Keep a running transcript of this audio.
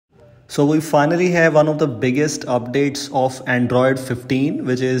So we finally have one of the biggest updates of Android 15,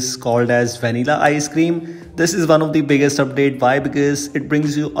 which is called as Vanilla Ice Cream. This is one of the biggest update. Why? Because it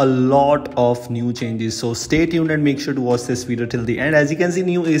brings you a lot of new changes. So stay tuned and make sure to watch this video till the end. As you can see,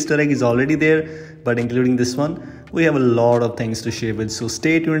 new Easter egg is already there, but including this one, we have a lot of things to share with. So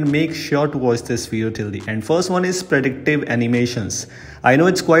stay tuned and make sure to watch this video till the end. First one is predictive animations. I know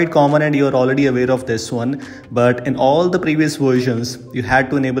it's quite common and you're already aware of this one, but in all the previous versions, you had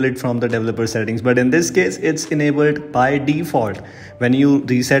to enable it from the developer settings. But in this case, it's enabled by default. When you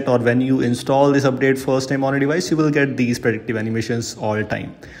reset or when you install this update first time on a device, you will get these predictive animations all the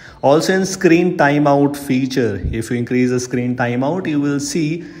time. Also in screen timeout feature, if you increase the screen timeout, you will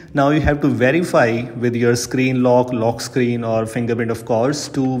see now you have to verify with your screen lock screen or fingerprint of course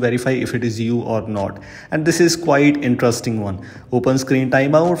to verify if it is you or not. And this is quite interesting one. Open screen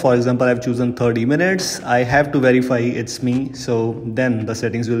timeout, for example, I've chosen 30 minutes. I have to verify it's me. So then the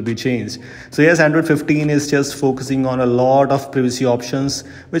settings will be changed. So yes, Android 15 is just focusing on a lot of privacy options,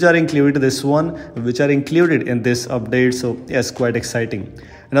 which are included in this one, which are included in this update. So yes, quite exciting.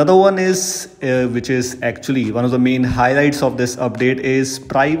 Another one is, which is actually one of the main highlights of this update, is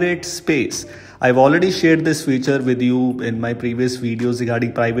private space. I've already shared this feature with you in my previous videos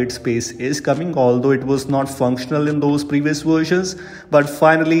regarding private space is coming, although it was not functional in those previous versions, but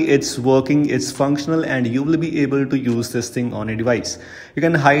finally it's working, it's functional, and you will be able to use this thing on a device. You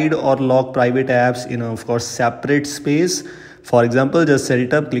can hide or lock private apps in, of course, separate space. For example, just set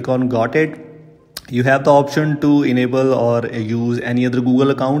it up, click on got it. You have the option to enable or use any other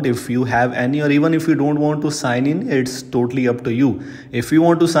Google account if you have any, or even if you don't want to sign in, it's totally up to you. If you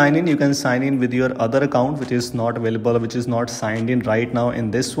want to sign in, you can sign in with your other account which is not available, which is not signed in right now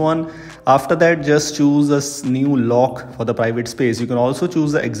in this one. After that, just choose a new lock for the private space. You can also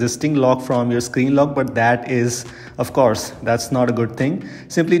choose the existing lock from your screen lock, but that is, of course, that's not a good thing.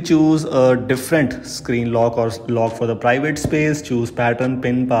 Simply choose a different screen lock or lock for the private space. Choose pattern,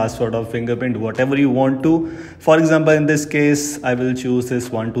 pin, password, or fingerprint, whatever you want to. For example, in this case, I will choose this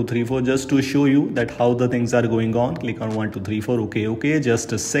 1 2 3 4 just to show you that how the things are going on. Click on 1 2 3 4. Okay,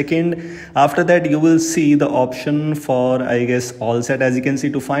 just a second. After that, you will see the option for, I guess, all set, as you can see,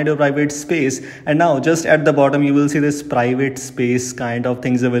 to find a private space. And now just at the bottom, you will see this private space kind of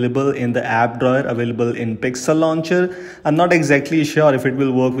things available in the app drawer, available in Pixel launcher. I'm not exactly sure if it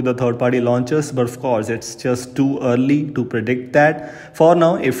will work with the third-party launchers, but of course it's just too early to predict that. For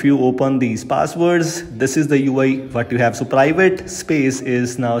now, if you open these passwords, this is the UI what you have. So private space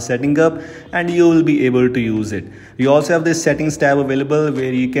is now setting up and you will be able to use it. You also have this settings tab available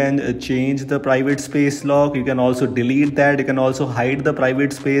where you can change the private space lock. You can also delete that. You can also hide the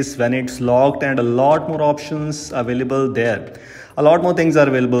private space when it's locked, and a lot more options available there. A lot more things are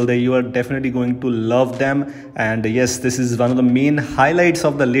available there. You are definitely going to love them. And yes, this is one of the main highlights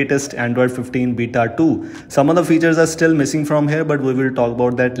of the latest Android 15 Beta 2. Some of the features are still missing from here, but we will talk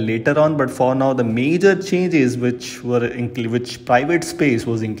about that later on. But for now, the major changes which private space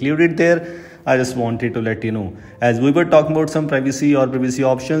was included there, I just wanted to let you know. As we were talking about some privacy or privacy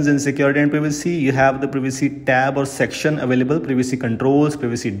options in security and privacy, you have the privacy tab or section available, privacy controls,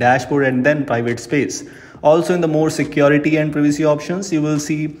 privacy dashboard, and then private space. Also in the more security and privacy options, you will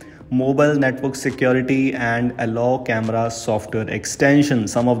see mobile network security and allow camera software extension.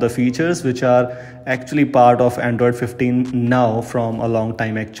 Some of the features which are actually part of Android 15 now from a long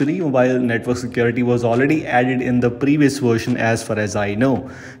time actually. Mobile network security was already added in the previous version as far as I know.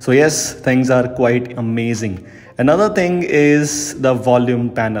 So yes, things are quite amazing. Another thing is the volume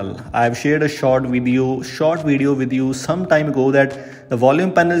panel. I've shared a short video with you some time ago that the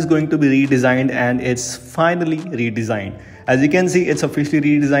volume panel is going to be redesigned, and it's finally redesigned. As you can see, it's officially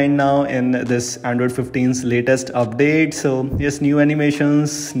redesigned now in this Android 15's latest update. So yes, new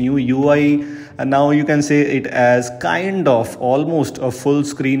animations, new UI, and now you can say it as kind of almost a full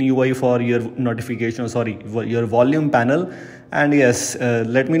screen UI for your your volume panel. And yes,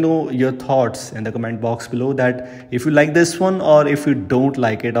 let me know your thoughts in the comment box below that if you like this one or if you don't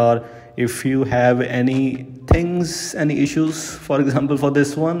like it, or if you have any issues, for example, for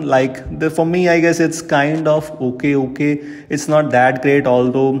this one. For me, I guess it's kind of okay. It's not that great,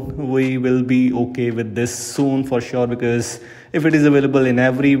 although we will be okay with this soon for sure, because if it is available in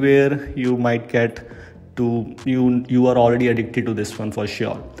everywhere, you might get to, you are already addicted to this one for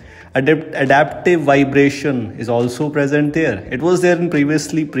sure. Adaptive vibration is also present there. It was there in previous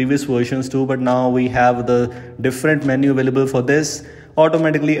versions too, but now we have the different menu available for this.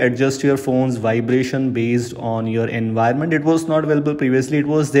 Automatically adjust your phone's vibration based on your environment. It was not available previously. It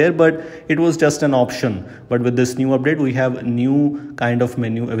was there, but it was just an option. But with this new update, we have a new kind of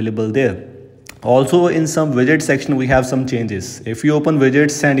menu available there. Also, in some widget section, we have some changes. If you open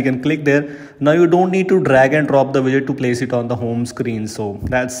widgets and you can click there, now you don't need to drag and drop the widget to place it on the home screen. So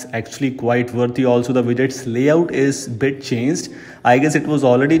that's actually quite worthy. Also, the widgets layout is bit changed. I guess it was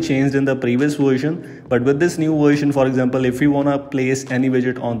already changed in the previous version, but with this new version, for example, if you want to place any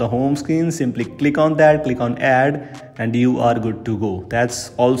widget on the home screen, simply click on that, click on add, and you are good to go.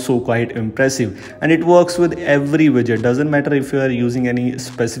 That's also quite impressive, and it works with every widget. Doesn't matter if you are using any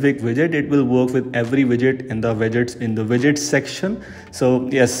specific widget, it will work with every widget in the widgets section. So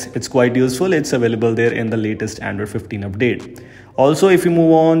yes, it's quite useful. It's available there in the latest Android 15 update. Also, if you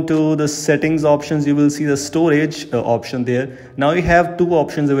move on to the settings options, you will see the storage option there. Now you have two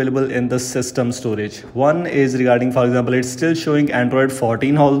options available in the system storage. One is regarding, for example, it's still showing Android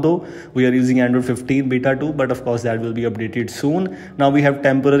 14, although we are using Android 15 beta 2, but of course that will be updated soon. Now we have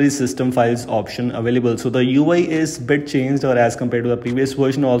temporary system files option available. So the UI is bit changed, or as compared to the previous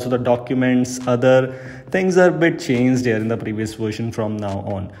version. Also the documents, other things are bit changed here in the previous version from now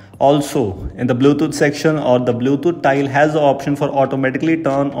on. Also in the Bluetooth section, or the Bluetooth tile has the option for automatically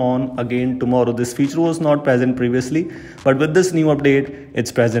turn on again tomorrow. This feature was not present previously, but with this new update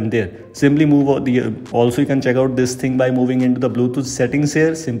it's present there. Simply move also you can check out this thing by moving into the Bluetooth settings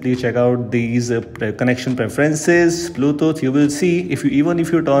here. Simply check out these connection preferences, Bluetooth. You will see even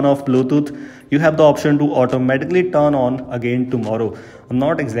if you turn off Bluetooth, you have the option to automatically turn on again tomorrow. I'm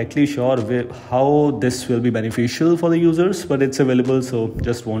not exactly sure how this will be beneficial for the users, but it's available, so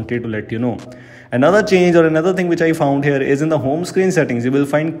just wanted to let you know. Another change, or another thing which I found here, is in the home screen settings. You will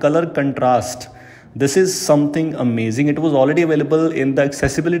find color contrast. This is something amazing. It was already available in the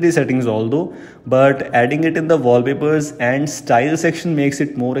accessibility settings although, but adding it in the wallpapers and style section makes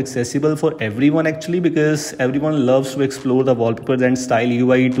it more accessible for everyone actually, because everyone loves to explore the wallpapers and style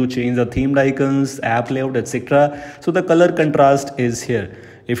UI to change the themed icons, app layout, etc. So the color contrast is here.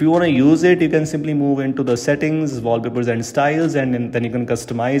 If you want to use it, you can simply move into the settings, wallpapers and styles, and then you can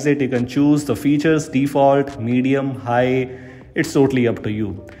customize it. You can choose the features, default, medium, high. It's totally up to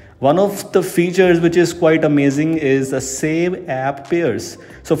you. One of the features which is quite amazing is the save app pairs.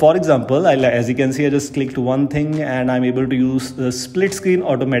 So for example, as you can see, I just clicked one thing and I'm able to use the split screen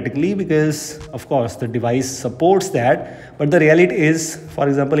automatically, because of course the device supports that. But the reality is, for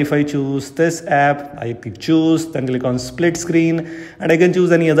example, if I choose this app, I click choose, then click on split screen, and I can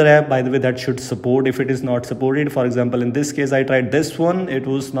choose any other app, by the way, that should support. If it is not supported, for example, in this case, I tried this one, it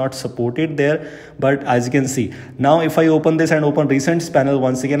was not supported there. But as you can see, now if I open this and open recents panel,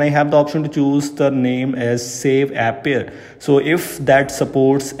 once again, I have the option to choose the name as save app pair. So if that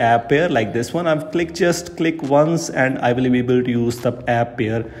supports app pair like this one, I've just click once and I will be able to use the app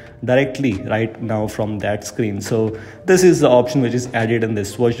pair directly right now from that screen. So this is the option which is added in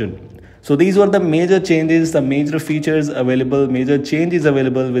this version. So these were the major changes, the major features available, major changes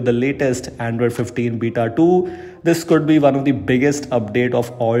available with the latest Android 15 beta 2. This could be one of the biggest update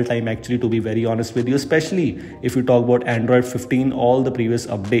of all time actually, to be very honest with you, especially if you talk about Android 15, all the previous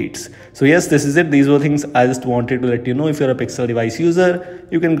updates. So yes, this is it. These were things I just wanted to let you know. If you're a Pixel device user,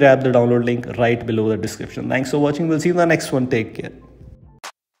 you can grab the download link right below the description. Thanks for watching. We'll see you in the next one. Take care.